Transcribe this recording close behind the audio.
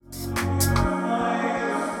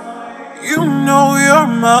know you're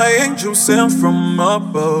my angel sent from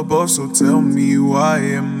up above, so tell me, why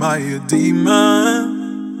am I a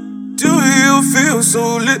demon? Do you feel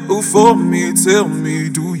so little for me? Tell me,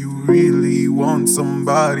 do you really want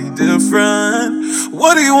somebody different?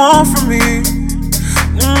 What do you want from me?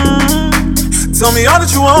 Tell me all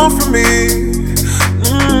that you want from me.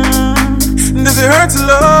 Does it hurt to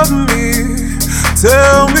love me?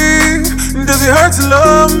 Tell me, does it hurt to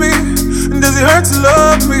love me? Does it hurt to love me?